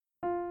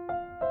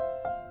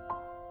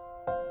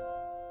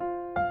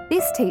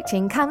This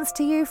teaching comes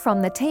to you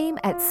from the team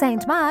at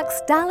St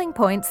Mark's, Darling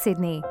Point,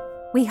 Sydney.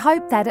 We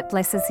hope that it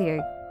blesses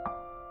you.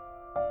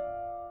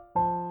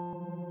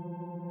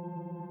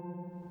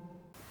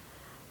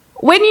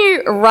 When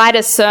you write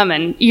a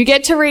sermon, you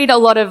get to read a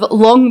lot of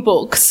long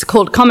books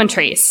called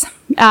commentaries.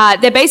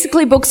 They're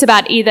basically books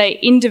about either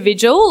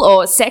individual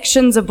or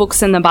sections of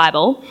books in the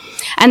Bible,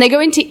 and they go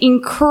into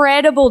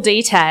incredible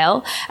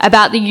detail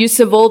about the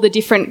use of all the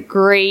different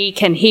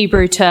Greek and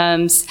Hebrew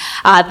terms,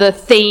 the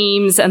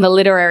themes and the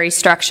literary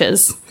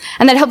structures,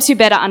 and that helps you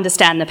better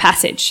understand the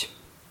passage.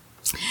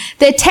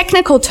 They're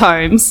technical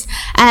tomes,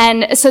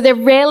 and so they're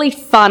rarely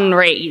fun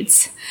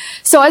reads.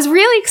 So I was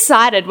really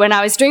excited when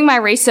I was doing my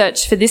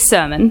research for this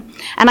sermon,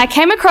 and I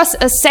came across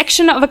a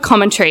section of a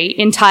commentary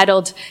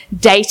entitled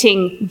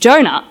Dating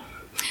Jonah.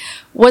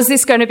 Was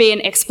this going to be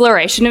an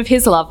exploration of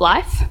his love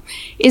life?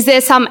 Is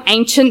there some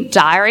ancient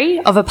diary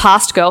of a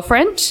past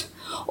girlfriend?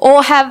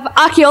 Or have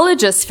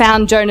archaeologists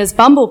found Jonah's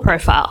Bumble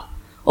profile?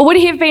 Or would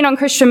he have been on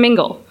Christian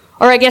Mingle?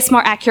 Or I guess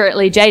more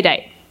accurately,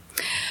 JDate?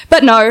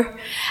 But no,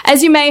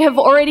 as you may have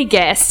already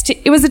guessed,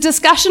 it was a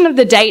discussion of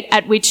the date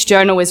at which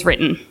Jonah was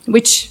written,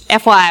 which,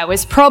 FYI,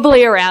 was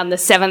probably around the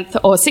 7th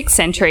or 6th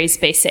centuries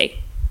BC.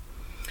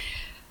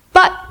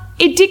 But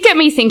it did get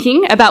me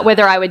thinking about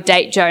whether I would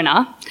date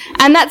Jonah,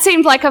 and that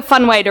seemed like a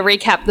fun way to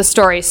recap the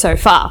story so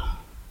far.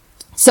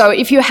 So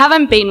if you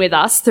haven't been with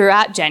us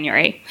throughout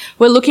January,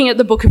 we're looking at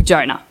the book of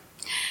Jonah.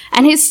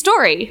 And his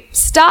story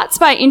starts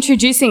by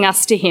introducing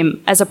us to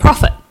him as a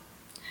prophet.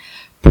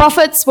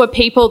 Prophets were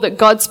people that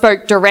God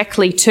spoke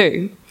directly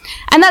to,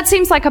 and that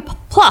seems like a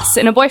plus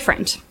in a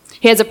boyfriend.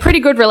 He has a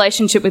pretty good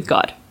relationship with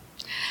God.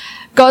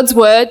 God's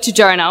word to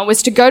Jonah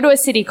was to go to a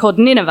city called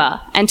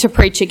Nineveh and to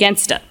preach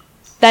against it.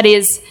 That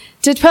is,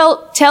 to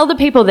tell the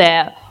people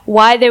there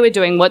why they were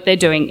doing what they're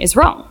doing is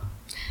wrong.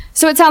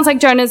 So it sounds like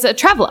Jonah's a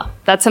traveller.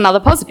 That's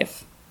another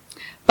positive.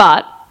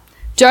 But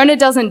Jonah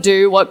doesn't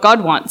do what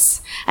God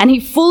wants, and he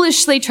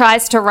foolishly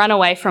tries to run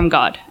away from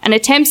God and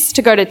attempts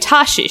to go to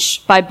Tarshish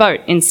by boat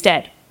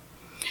instead.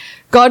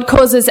 God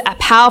causes a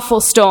powerful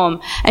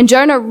storm, and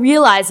Jonah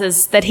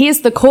realizes that he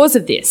is the cause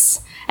of this,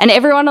 and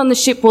everyone on the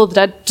ship will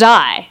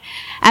die,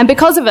 and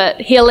because of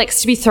it, he elects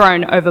to be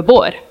thrown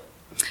overboard.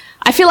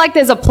 I feel like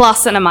there's a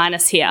plus and a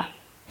minus here.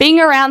 Being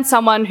around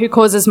someone who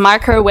causes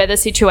micro-weather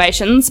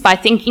situations by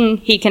thinking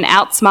he can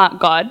outsmart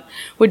God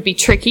would be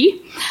tricky,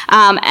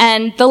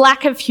 and the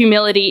lack of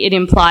humility it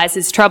implies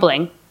is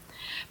troubling.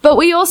 But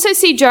we also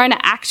see Jonah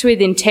act with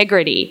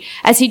integrity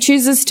as he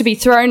chooses to be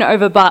thrown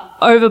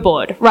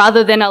overboard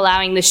rather than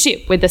allowing the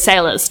ship with the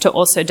sailors to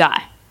also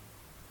die.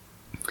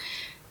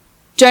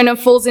 Jonah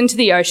falls into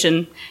the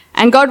ocean,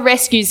 and God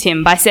rescues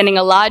him by sending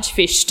a large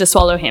fish to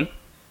swallow him.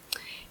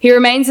 He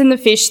remains in the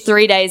fish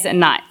 3 days and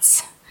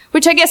nights,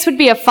 which I guess would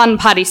be a fun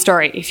party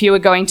story if you were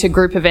going to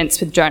group events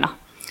with Jonah.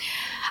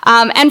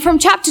 And from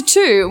chapter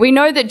 2, we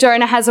know that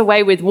Jonah has a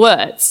way with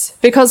words,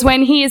 because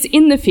when he is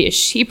in the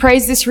fish, he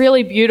prays this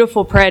really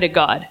beautiful prayer to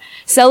God,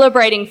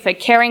 celebrating for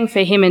caring for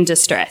him in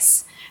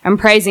distress, and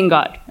praising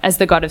God as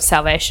the God of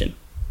salvation.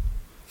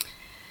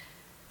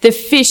 The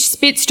fish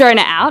spits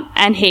Jonah out,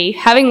 and he,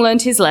 having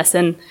learned his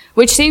lesson,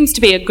 which seems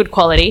to be a good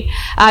quality,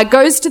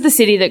 goes to the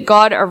city that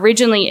God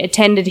originally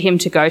intended him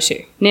to go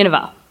to,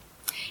 Nineveh.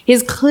 He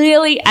is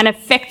clearly an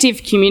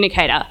effective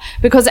communicator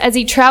because as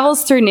he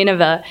travels through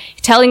Nineveh,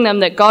 telling them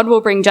that God will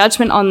bring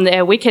judgment on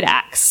their wicked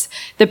acts,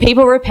 the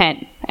people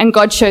repent and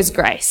God shows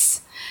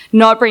grace,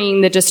 not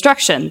bringing the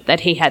destruction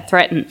that he had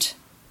threatened.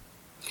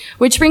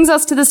 Which brings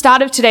us to the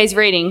start of today's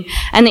reading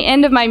and the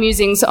end of my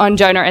musings on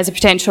Jonah as a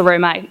potential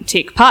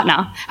romantic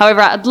partner.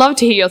 However, I'd love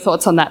to hear your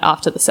thoughts on that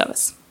after the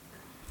service.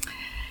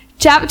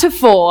 Chapter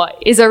 4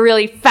 is a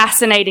really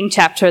fascinating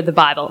chapter of the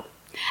Bible.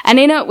 And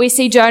in it, we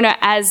see Jonah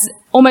as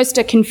almost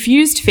a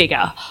confused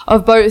figure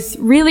of both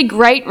really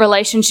great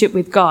relationship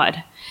with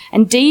God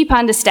and deep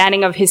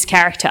understanding of his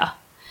character,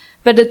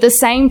 but at the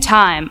same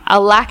time, a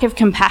lack of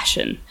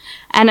compassion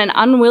and an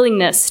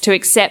unwillingness to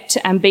accept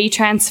and be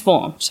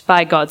transformed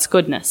by God's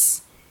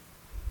goodness.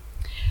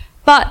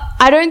 But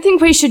I don't think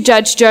we should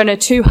judge Jonah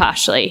too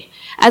harshly,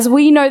 as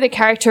we know the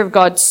character of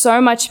God so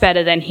much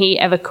better than he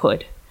ever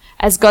could,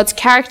 as God's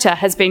character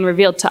has been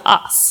revealed to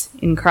us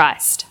in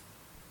Christ.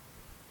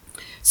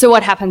 So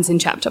what happens in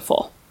chapter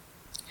 4?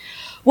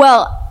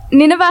 Well,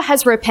 Nineveh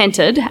has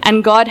repented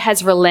and God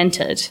has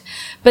relented,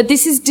 but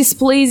this is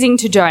displeasing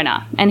to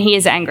Jonah and he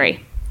is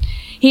angry.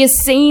 He has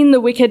seen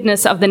the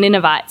wickedness of the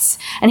Ninevites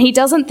and he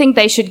doesn't think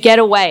they should get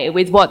away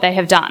with what they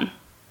have done.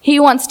 He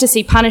wants to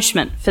see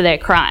punishment for their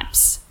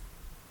crimes.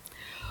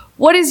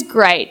 What is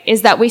great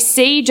is that we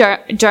see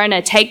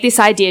Jonah take this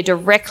idea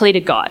directly to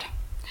God.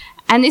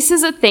 And this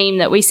is a theme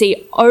that we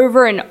see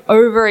over and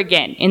over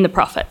again in the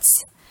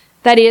prophets.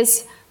 That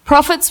is,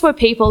 prophets were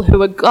people who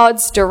were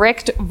God's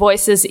direct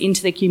voices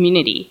into the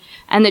community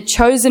and the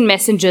chosen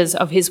messengers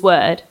of his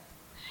word,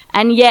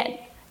 and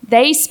yet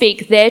they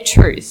speak their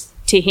truth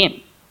to him.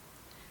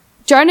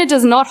 Jonah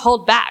does not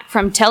hold back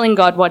from telling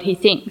God what he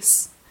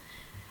thinks.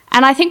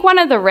 And I think one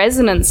of the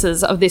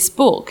resonances of this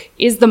book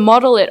is the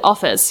model it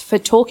offers for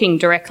talking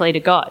directly to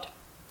God.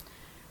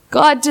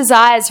 God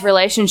desires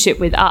relationship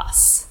with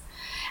us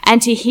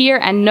and to hear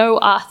and know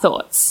our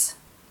thoughts.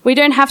 We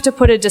don't have to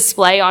put a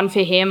display on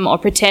for him or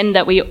pretend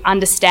that we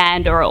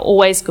understand or are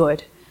always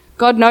good.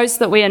 God knows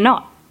that we are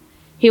not.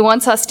 He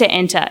wants us to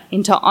enter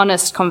into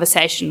honest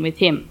conversation with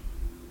him.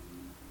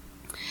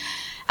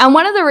 And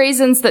one of the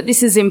reasons that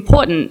this is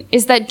important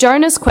is that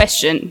Jonah's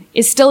question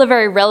is still a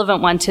very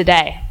relevant one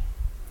today.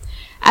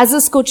 As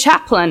a school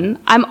chaplain,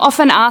 I'm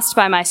often asked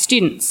by my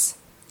students,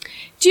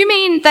 do you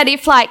mean that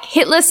if, like,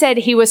 Hitler said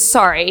he was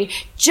sorry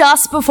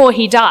just before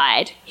he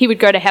died, he would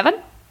go to heaven?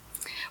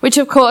 Which,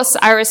 of course,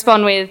 I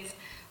respond with,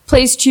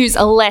 please choose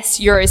a less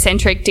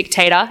Eurocentric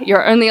dictator.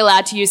 You're only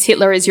allowed to use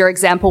Hitler as your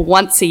example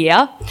once a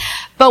year.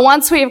 But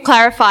once we have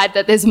clarified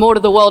that there's more to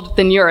the world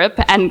than Europe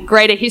and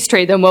greater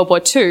history than World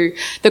War II,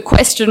 the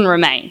question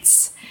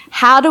remains,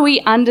 how do we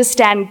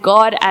understand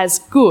God as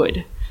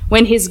good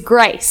when his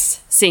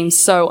grace seems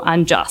so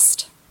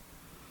unjust?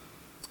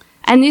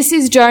 And this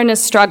is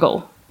Jonah's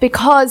struggle,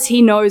 because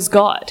he knows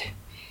God.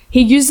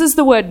 He uses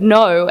the word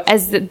know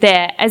as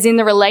in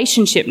the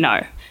relationship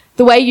know,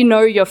 the way you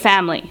know your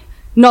family,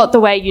 not the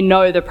way you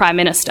know the Prime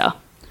Minister.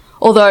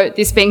 Although,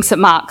 this being St.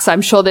 Mark's,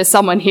 I'm sure there's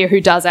someone here who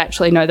does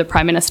actually know the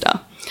Prime Minister.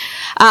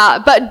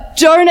 But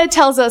Jonah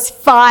tells us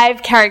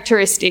 5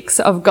 characteristics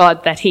of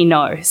God that he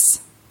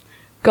knows.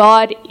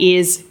 God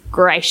is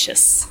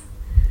gracious.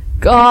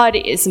 God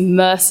is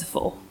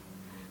merciful.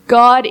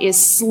 God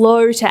is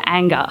slow to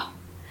anger.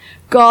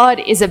 God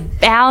is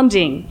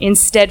abounding in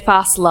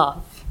steadfast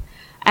love.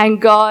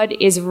 And God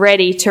is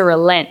ready to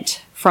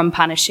relent from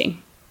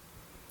punishing.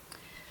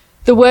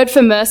 The word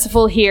for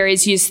merciful here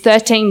is used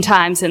 13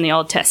 times in the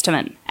Old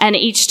Testament, and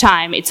each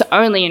time it's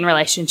only in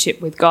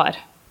relationship with God.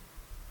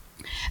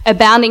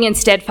 Abounding in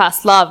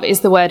steadfast love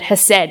is the word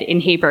hesed in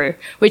Hebrew,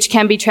 which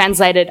can be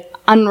translated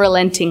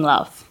unrelenting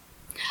love,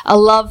 a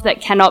love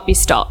that cannot be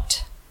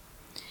stopped.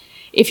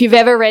 If you've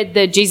ever read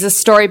the Jesus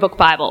Storybook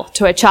Bible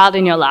to a child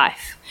in your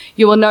life,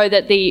 you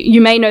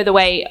may know the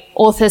way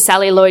author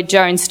Sally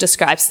Lloyd-Jones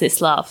describes this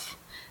love,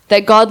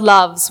 that God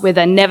loves with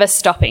a never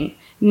stopping,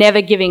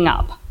 never giving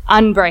up,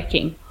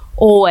 unbreaking,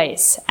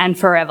 always and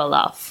forever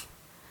love.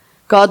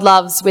 God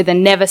loves with a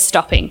never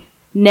stopping,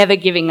 never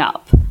giving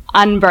up,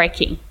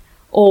 unbreaking,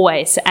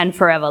 always and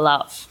forever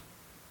love.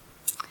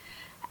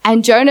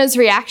 And Jonah's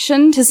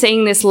reaction to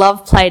seeing this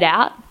love played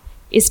out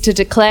is to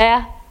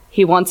declare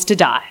he wants to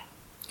die,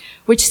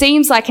 which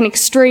seems like an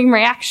extreme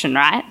reaction,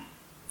 right?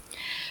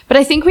 But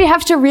I think we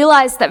have to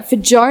realize that for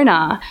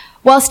Jonah,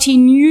 whilst he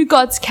knew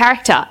God's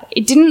character,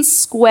 it didn't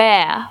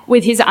square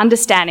with his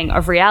understanding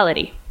of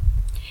reality.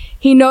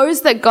 He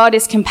knows that God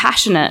is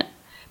compassionate,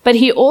 but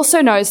he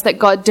also knows that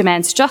God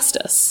demands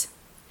justice.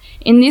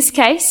 In this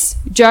case,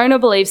 Jonah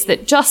believes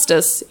that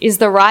justice is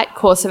the right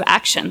course of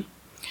action,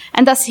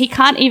 and thus he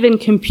can't even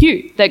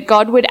compute that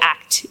God would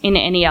act in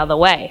any other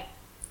way.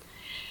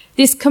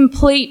 This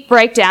complete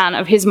breakdown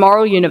of his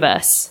moral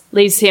universe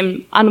leaves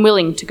him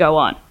unwilling to go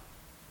on.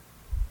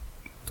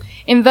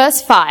 In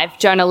verse 5,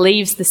 Jonah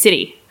leaves the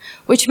city,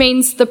 which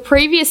means the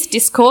previous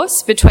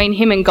discourse between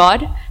him and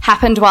God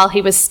happened while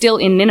he was still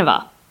in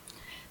Nineveh.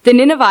 The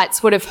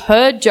Ninevites would have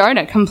heard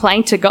Jonah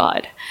complain to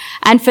God,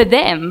 and for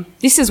them,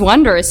 this is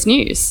wondrous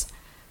news.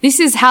 This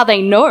is how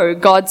they know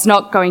God's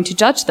not going to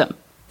judge them,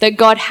 that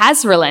God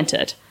has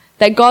relented,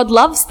 that God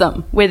loves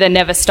them with a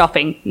never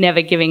stopping,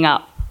 never giving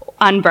up,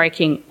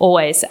 unbreaking,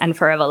 always and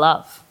forever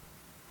love.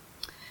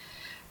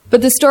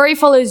 But the story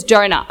follows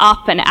Jonah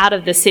up and out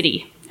of the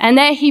city, and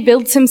there he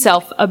builds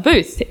himself a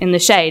booth in the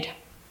shade.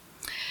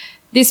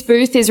 This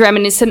booth is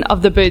reminiscent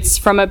of the booths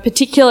from a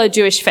particular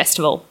Jewish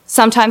festival,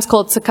 sometimes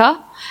called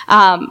Sukkah,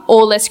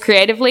 or less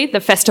creatively, the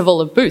Festival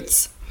of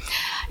Booths.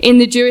 In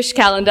the Jewish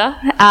calendar,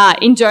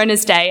 in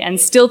Jonah's day and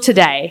still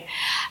today,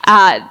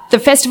 the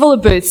Festival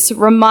of Booths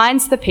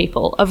reminds the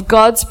people of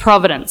God's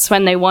providence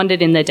when they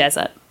wandered in the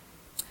desert,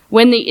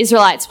 when the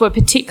Israelites were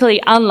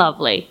particularly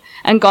unlovely,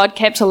 and God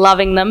kept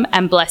loving them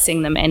and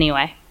blessing them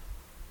anyway.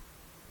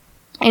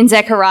 In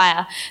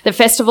Zechariah, the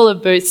Festival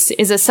of Booths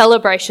is a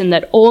celebration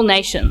that all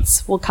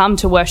nations will come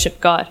to worship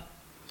God.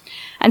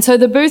 And so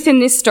the booth in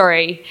this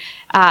story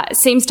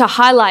seems to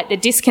highlight the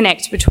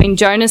disconnect between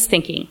Jonah's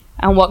thinking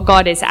and what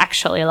God is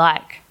actually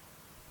like.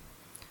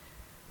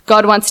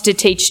 God wants to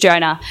teach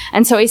Jonah,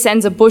 and so he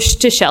sends a bush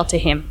to shelter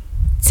him.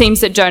 It seems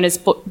that Jonah's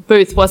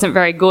booth wasn't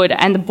very good,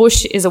 and the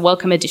bush is a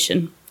welcome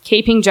addition,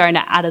 keeping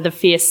Jonah out of the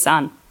fierce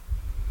sun.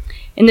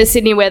 In the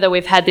Sydney weather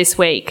we've had this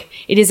week,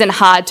 it isn't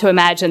hard to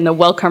imagine the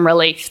welcome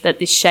relief that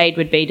this shade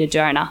would be to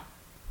Jonah.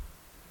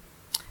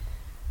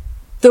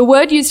 The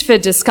word used for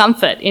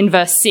discomfort in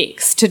verse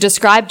 6 to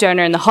describe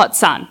Jonah in the hot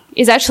sun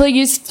is actually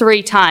used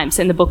 3 times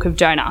in the book of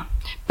Jonah,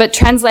 but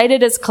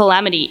translated as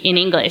calamity in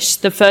English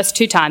the first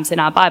 2 times in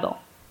our Bible.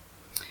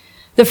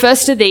 The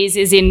first of these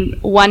is in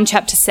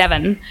chapter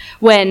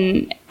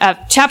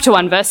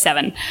 1, verse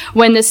 7,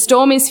 when the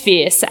storm is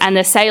fierce and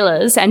the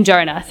sailors and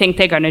Jonah think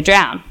they're going to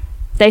drown.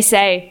 They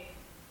say,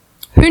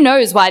 "Who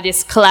knows why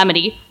this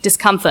calamity,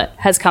 discomfort,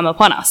 has come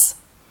upon us?"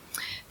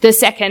 The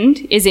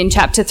second is in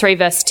chapter 3,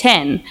 verse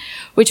 10,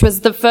 which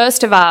was the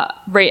first of our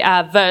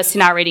verse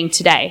in our reading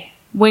today.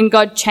 When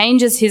God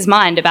changes his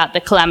mind about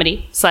the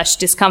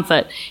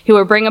calamity/discomfort he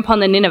will bring upon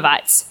the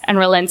Ninevites and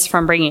relents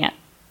from bringing it.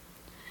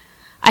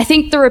 I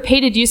think the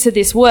repeated use of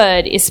this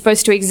word is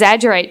supposed to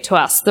exaggerate to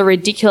us the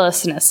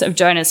ridiculousness of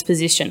Jonah's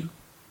position.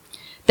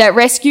 That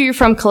rescue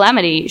from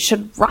calamity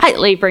should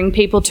rightly bring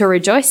people to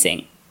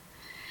rejoicing,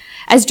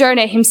 as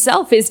Jonah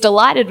himself is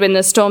delighted when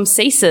the storm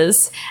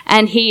ceases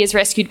and he is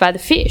rescued by the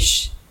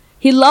fish.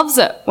 He loves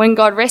it when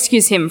God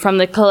rescues him from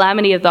the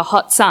calamity of the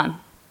hot sun.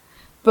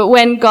 But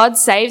when God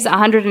saves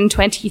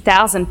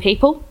 120,000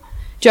 people,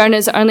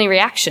 Jonah's only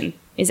reaction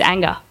is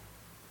anger.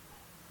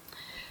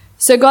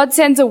 So God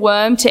sends a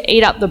worm to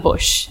eat up the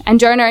bush, and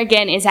Jonah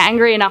again is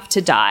angry enough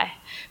to die,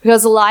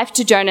 because life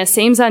to Jonah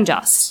seems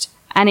unjust,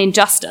 and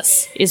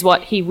injustice is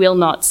what he will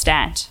not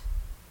stand.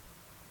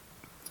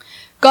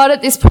 God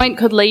at this point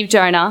could leave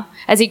Jonah,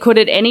 as he could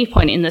at any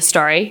point in the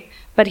story,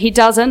 but he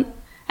doesn't,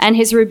 and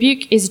his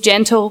rebuke is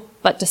gentle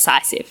but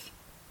decisive.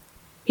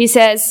 He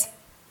says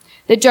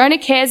that Jonah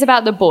cares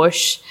about the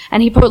bush,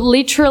 and he put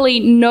literally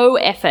no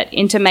effort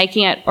into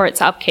making it or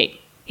its upkeep.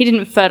 He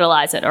didn't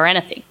fertilize it or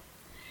anything.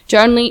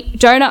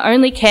 Jonah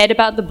only cared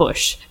about the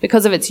bush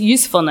because of its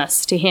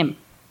usefulness to him.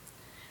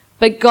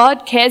 But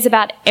God cares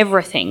about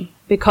everything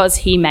because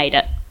he made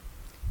it.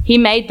 He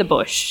made the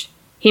bush.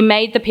 He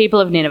made the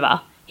people of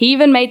Nineveh. He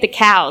even made the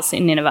cows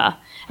in Nineveh.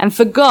 And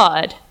for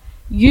God,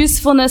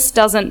 usefulness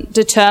doesn't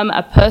determine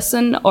a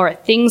person or a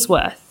thing's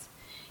worth.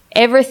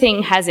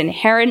 Everything has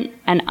inherent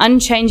and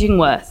unchanging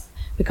worth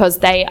because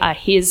they are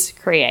his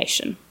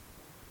creation.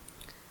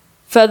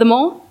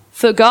 Furthermore,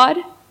 for God,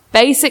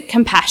 basic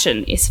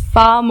compassion is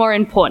far more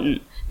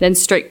important than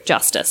strict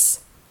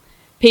justice.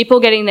 People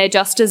getting their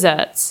just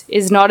desserts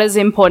is not as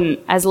important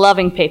as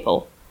loving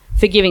people,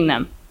 forgiving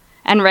them,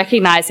 and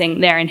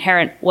recognizing their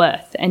inherent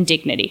worth and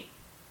dignity.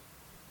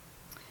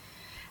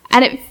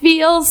 And it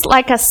feels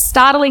like a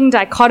startling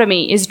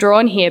dichotomy is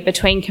drawn here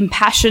between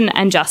compassion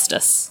and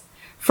justice.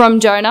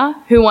 From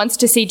Jonah, who wants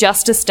to see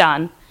justice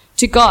done,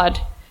 to God,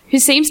 who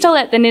seems to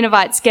let the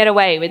Ninevites get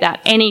away without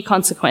any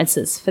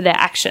consequences for their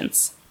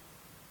actions.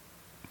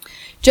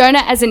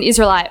 Jonah, as an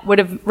Israelite, would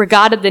have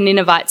regarded the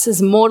Ninevites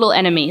as mortal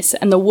enemies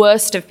and the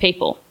worst of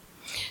people.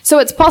 So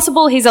it's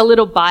possible he's a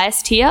little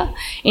biased here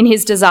in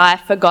his desire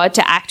for God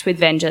to act with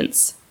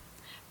vengeance.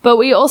 But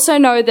we also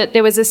know that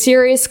there was a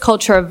serious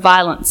culture of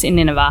violence in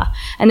Nineveh,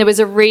 and there was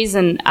a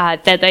reason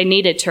that they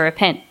needed to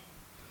repent.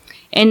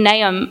 In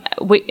Nahum,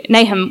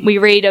 we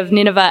read of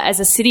Nineveh as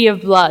a city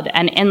of blood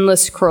and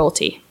endless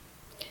cruelty.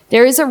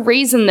 There is a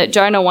reason that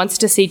Jonah wants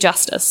to see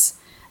justice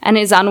and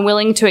is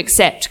unwilling to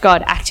accept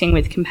God acting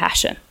with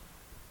compassion.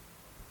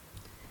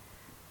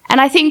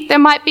 And I think there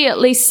might be at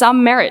least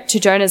some merit to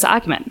Jonah's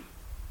argument.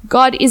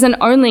 God isn't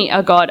only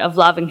a God of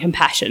love and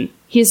compassion,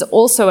 he is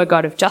also a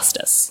God of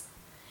justice.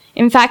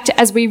 In fact,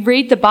 as we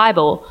read the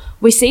Bible,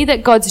 we see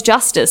that God's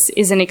justice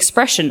is an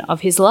expression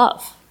of his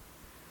love.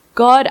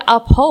 God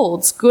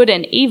upholds good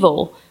and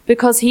evil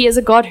because he is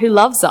a God who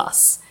loves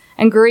us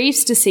and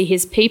grieves to see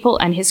his people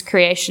and his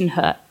creation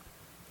hurt.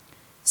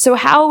 So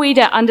how are we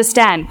to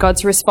understand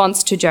God's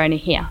response to Jonah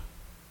here?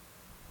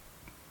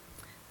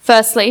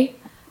 Firstly,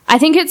 I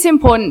think it's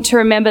important to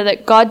remember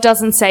that God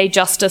doesn't say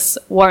justice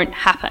won't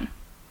happen.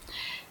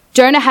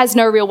 Jonah has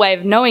no real way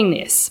of knowing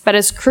this, but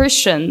as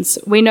Christians,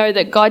 we know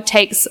that God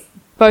takes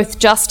both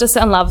justice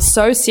and love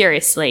so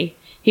seriously,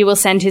 he will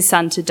send his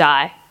son to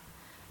die.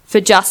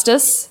 For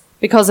justice,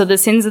 because of the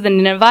sins of the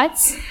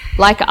Ninevites,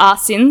 like our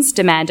sins,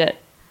 demand it,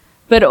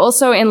 but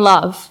also in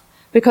love,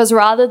 because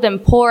rather than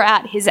pour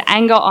out his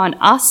anger on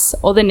us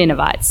or the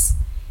Ninevites,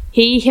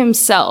 he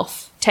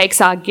himself takes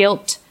our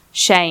guilt,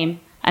 shame,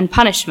 and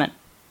punishment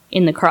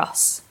in the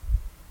cross.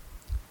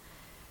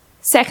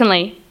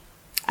 Secondly,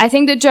 I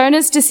think that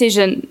Jonah's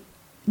decision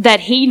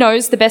that he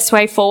knows the best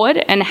way forward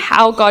and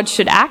how God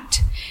should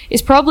act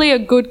is probably a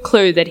good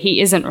clue that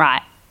he isn't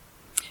right.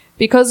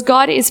 Because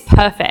God is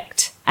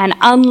perfect and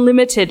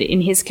unlimited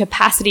in his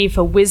capacity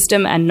for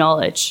wisdom and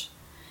knowledge.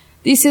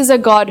 This is a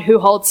God who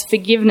holds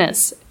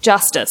forgiveness,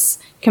 justice,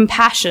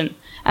 compassion,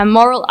 and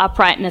moral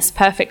uprightness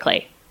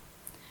perfectly.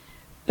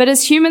 But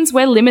as humans,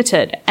 we're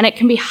limited, and it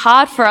can be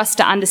hard for us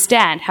to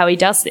understand how he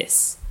does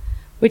this,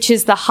 which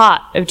is the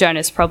heart of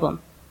Jonah's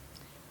problem.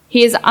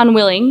 He is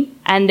unwilling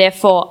and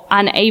therefore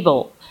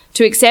unable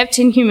to accept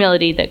in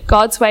humility that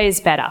God's way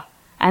is better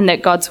and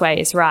that God's way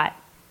is right.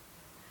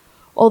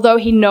 Although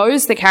he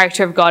knows the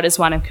character of God is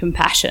one of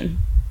compassion,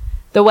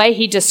 the way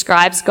he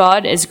describes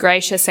God as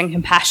gracious and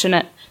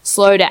compassionate,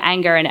 slow to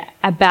anger and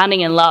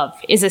abounding in love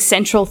is a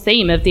central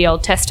theme of the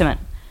Old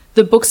Testament,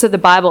 the books of the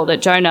Bible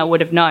that Jonah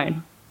would have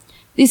known.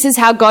 This is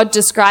how God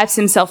describes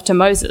himself to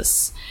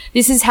Moses.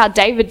 This is how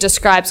David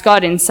describes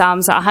God in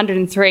Psalms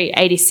 103,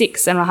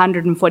 86 and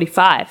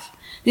 145.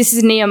 This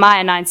is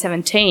Nehemiah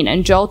 9:17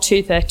 and Joel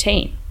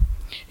 2:13.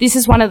 This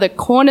is one of the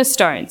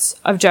cornerstones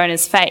of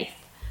Jonah's faith.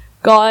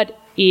 God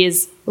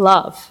is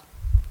love.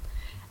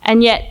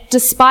 And yet,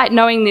 despite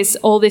knowing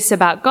all this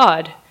about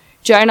God,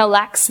 Jonah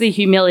lacks the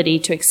humility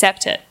to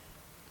accept it.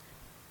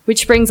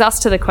 Which brings us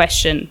to the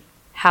question,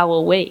 how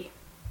will we?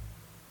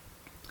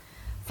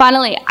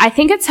 Finally, I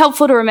think it's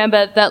helpful to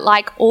remember that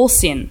like all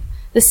sin,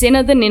 the sin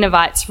of the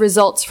Ninevites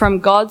results from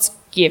God's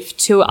gift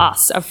to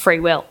us of free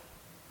will.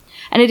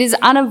 And it is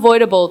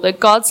unavoidable that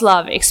God's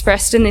love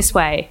expressed in this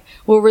way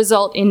will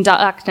result in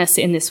darkness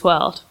in this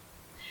world.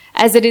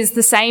 As it is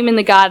the same in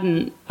the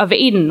Garden of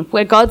Eden,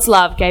 where God's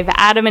love gave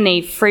Adam and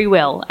Eve free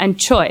will and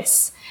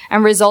choice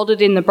and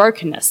resulted in the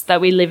brokenness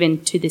that we live in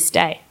to this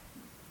day.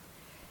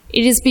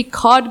 It is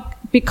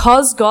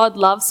because God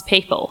loves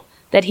people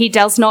that he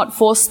does not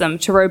force them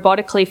to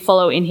robotically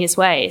follow in his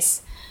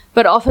ways,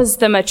 but offers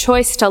them a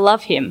choice to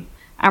love him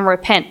and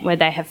repent where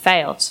they have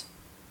failed.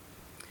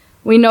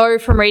 We know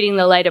from reading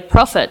the later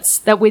prophets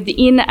that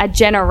within a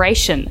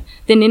generation,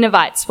 the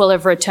Ninevites will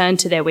have returned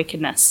to their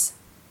wickedness.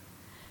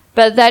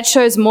 But that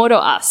shows more to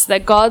us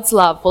that God's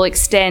love will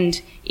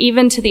extend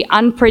even to the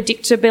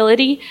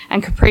unpredictability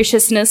and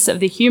capriciousness of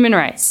the human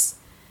race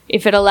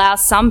if it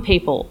allows some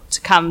people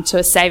to come to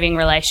a saving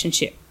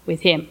relationship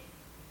with him.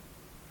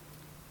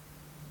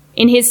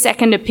 In his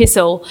second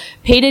epistle,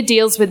 Peter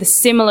deals with a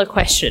similar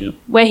question,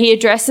 where he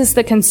addresses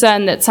the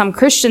concern that some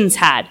Christians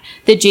had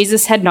that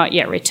Jesus had not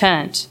yet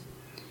returned.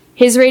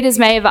 His readers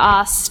may have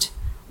asked,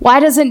 why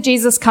doesn't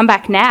Jesus come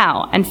back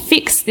now and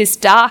fix this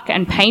dark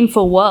and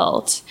painful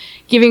world,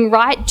 giving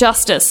right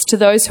justice to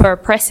those who are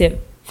oppressive,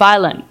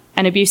 violent,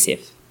 and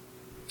abusive?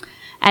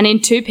 And in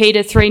 2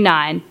 Peter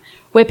 3:9,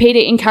 where Peter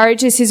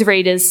encourages his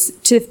readers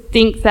to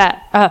think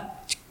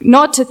that,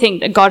 not to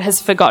think that God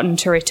has forgotten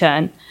to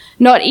return,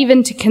 not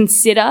even to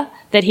consider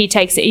that he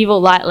takes evil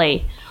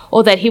lightly,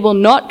 or that he will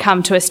not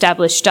come to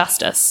establish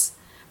justice,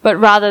 but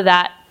rather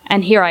that,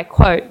 and here I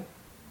quote,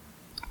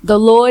 "The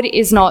Lord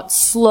is not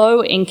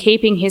slow in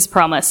keeping his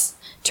promise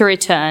to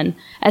return,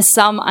 as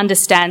some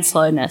understand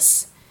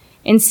slowness.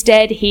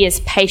 Instead, he is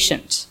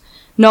patient,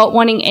 not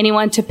wanting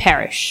anyone to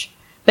perish,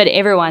 but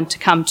everyone to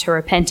come to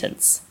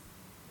repentance."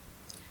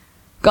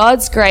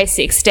 God's grace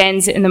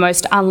extends in the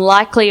most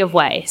unlikely of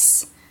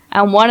ways,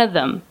 and one of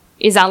them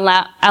is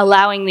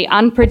allowing the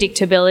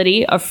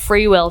unpredictability of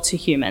free will to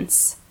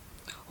humans.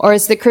 Or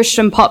as the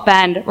Christian pop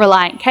band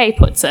Reliant K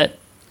puts it,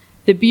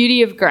 the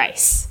beauty of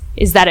grace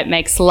is that it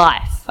makes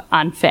life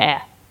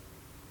unfair.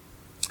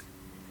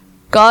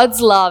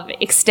 God's love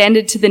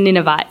extended to the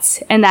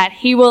Ninevites and that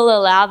he will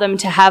allow them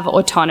to have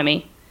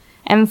autonomy.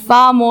 And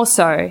far more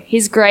so,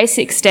 his grace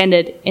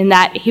extended in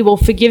that he will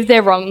forgive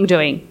their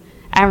wrongdoing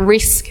and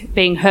risk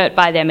being hurt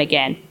by them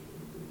again.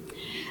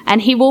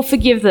 And he will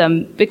forgive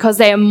them because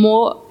they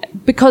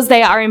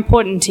are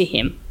important to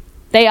him.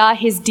 They are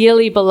his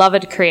dearly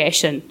beloved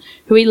creation,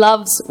 who he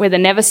loves with a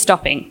never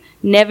stopping,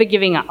 never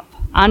giving up,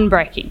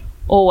 unbreaking,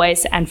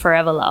 always and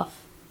forever love.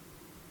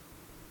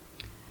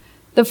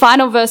 The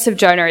final verse of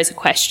Jonah is a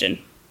question.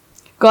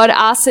 God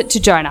asks it to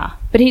Jonah,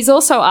 but he's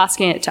also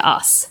asking it to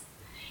us.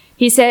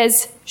 He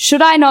says,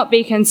 "Should I not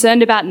be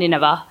concerned about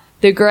Nineveh,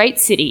 the great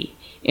city,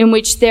 in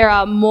which there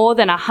are more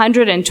than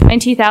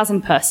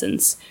 120,000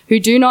 persons who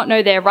do not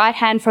know their right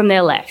hand from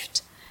their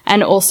left,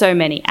 and also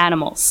many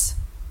animals?"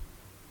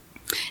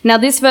 Now,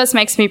 this verse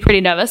makes me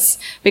pretty nervous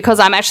because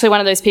I'm actually one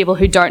of those people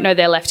who don't know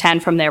their left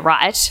hand from their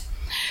right.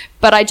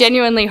 But I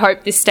genuinely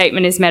hope this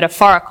statement is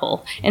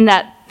metaphorical in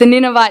that the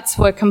Ninevites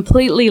were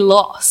completely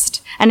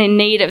lost and in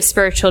need of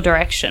spiritual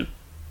direction.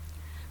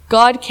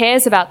 God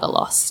cares about the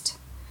lost.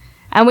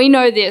 And we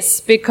know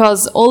this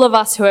because all of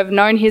us who have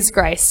known his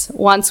grace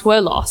once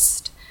were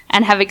lost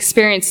and have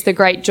experienced the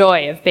great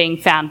joy of being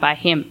found by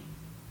him.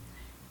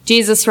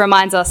 Jesus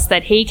reminds us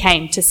that he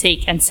came to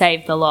seek and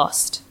save the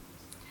lost.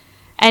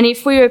 And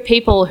if we are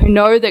people who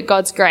know that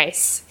God's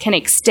grace can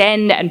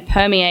extend and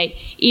permeate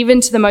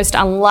even to the most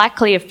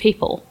unlikely of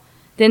people,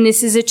 then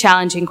this is a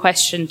challenging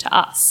question to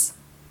us.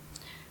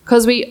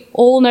 Because we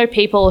all know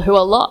people who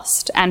are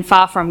lost and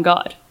far from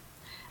God,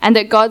 and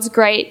that God's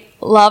great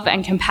love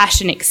and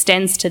compassion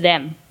extends to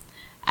them,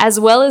 as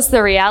well as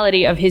the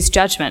reality of his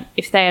judgment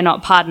if they are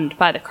not pardoned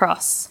by the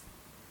cross.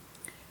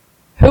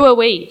 Who are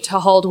we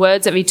to hold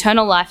words of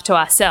eternal life to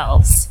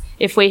ourselves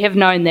if we have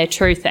known their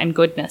truth and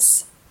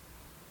goodness?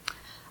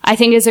 I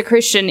think as a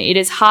Christian, it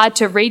is hard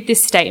to read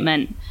this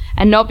statement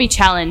and not be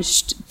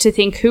challenged to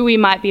think who we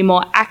might be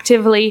more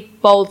actively,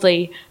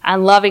 boldly,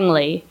 and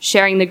lovingly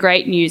sharing the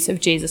great news of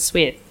Jesus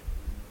with.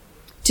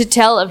 To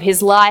tell of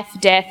his life,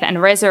 death,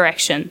 and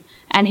resurrection,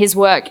 and his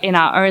work in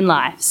our own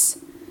lives.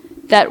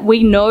 That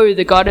we know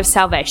the God of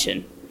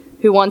salvation,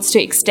 who wants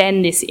to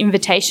extend this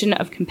invitation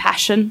of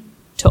compassion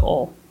to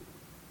all.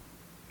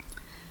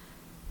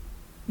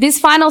 This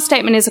final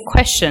statement is a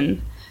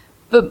question,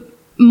 but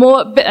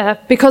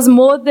because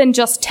more than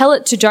just tell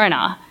it to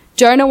Jonah,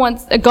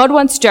 God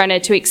wants Jonah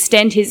to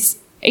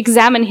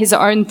examine his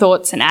own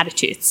thoughts and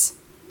attitudes.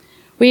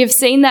 We have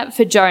seen that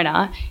for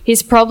Jonah,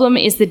 his problem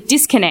is the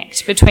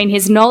disconnect between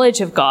his knowledge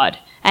of God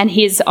and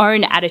his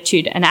own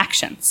attitude and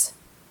actions.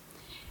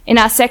 In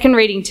our second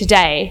reading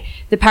today,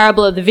 the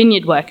parable of the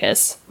vineyard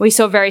workers, we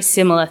saw very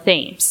similar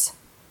themes.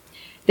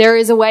 There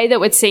is a way that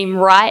would seem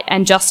right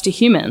and just to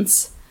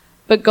humans,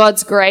 but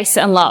God's grace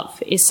and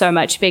love is so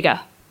much bigger.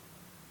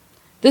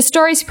 The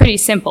story's pretty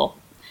simple.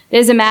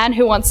 There's a man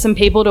who wants some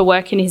people to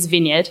work in his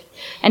vineyard,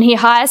 and he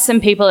hires some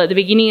people at the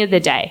beginning of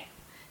the day.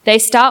 They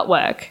start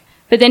work,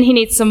 but then he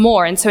needs some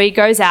more, and so he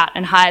goes out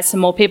and hires some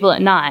more people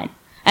at 9,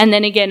 and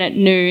then again at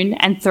noon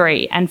and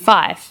 3 and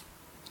 5.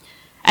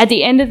 At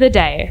the end of the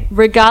day,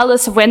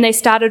 regardless of when they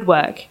started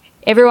work,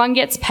 everyone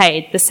gets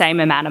paid the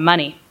same amount of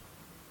money.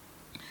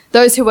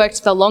 Those who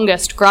worked the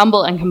longest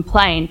grumble and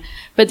complain,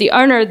 but the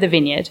owner of the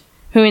vineyard,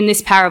 who in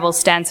this parable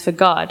stands for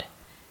God,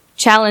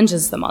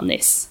 challenges them on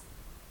this.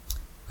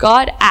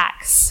 God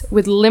acts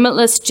with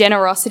limitless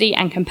generosity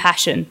and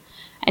compassion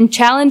and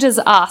challenges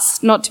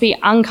us not to be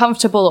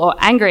uncomfortable or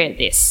angry at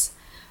this,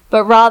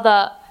 but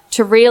rather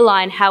to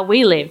realign how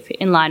we live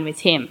in line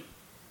with him.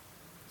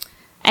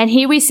 And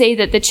here we see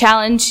that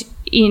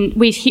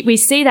we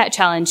see that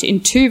challenge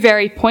in two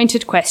very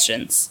pointed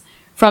questions.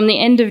 From the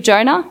end of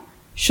Jonah,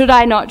 should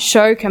I not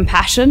show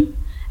compassion?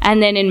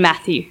 And then in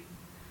Matthew,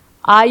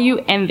 are you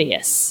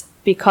envious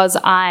because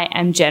I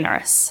am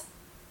generous?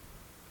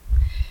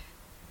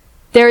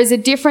 There is a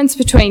difference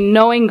between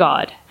knowing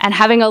God and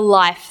having a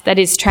life that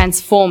is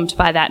transformed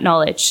by that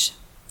knowledge.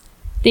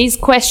 These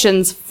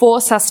questions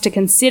force us to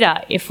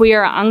consider if we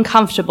are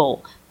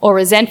uncomfortable or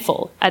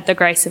resentful at the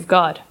grace of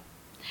God,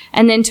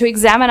 and then to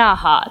examine our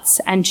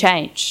hearts and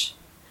change.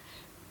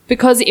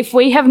 Because if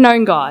we have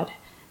known God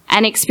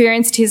and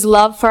experienced his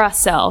love for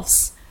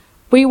ourselves,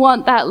 we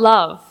want that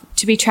love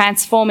to be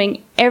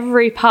transforming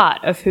every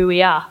part of who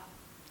we are.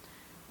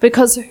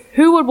 Because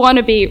who would want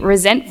to be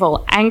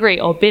resentful, angry,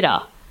 or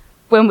bitter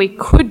when we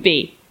could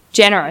be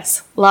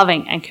generous,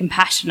 loving, and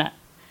compassionate,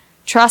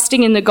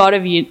 trusting in the God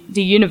of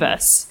the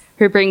universe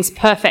who brings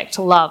perfect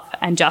love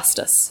and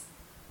justice?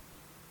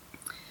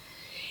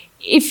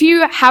 If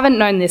you haven't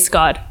known this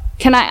God,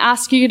 can I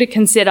ask you to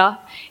consider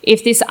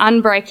if this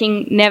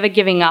unbreaking, never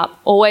giving up,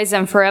 always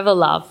and forever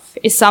love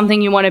is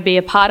something you want to be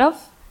a part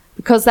of?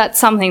 Because that's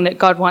something that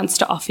God wants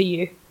to offer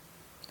you.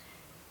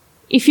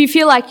 If you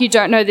feel like you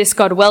don't know this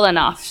God well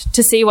enough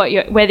to see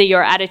whether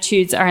your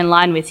attitudes are in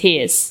line with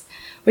his,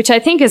 which I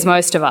think is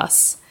most of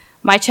us,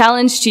 my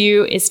challenge to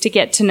you is to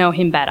get to know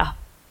him better.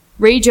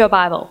 Read your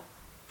Bible.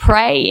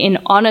 Pray in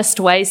honest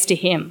ways to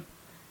him.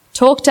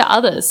 Talk to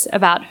others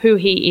about who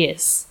he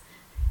is.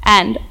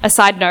 And a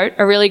side note,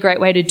 a really great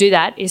way to do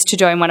that is to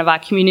join one of our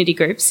community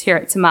groups here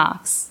at St.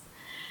 Mark's.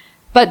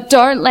 But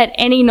don't let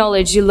any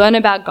knowledge you learn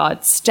about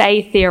God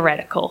stay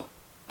theoretical,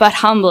 but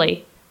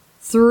humbly,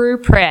 through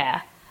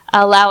prayer,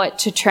 allow it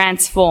to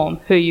transform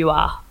who you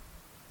are.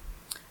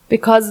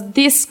 Because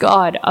this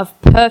God of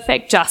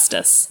perfect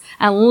justice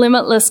and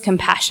limitless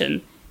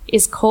compassion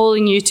is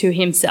calling you to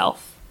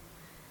himself.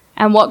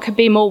 And what could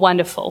be more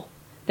wonderful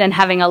than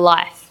having a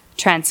life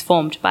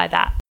transformed by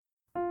that?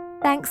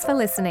 Thanks for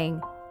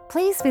listening.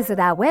 Please visit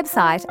our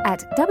website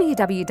at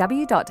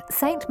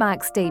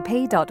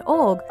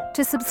www.stmarksdp.org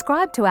to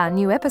subscribe to our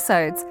new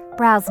episodes,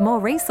 browse more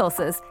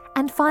resources,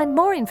 and find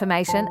more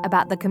information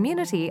about the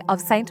community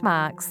of St.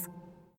 Mark's.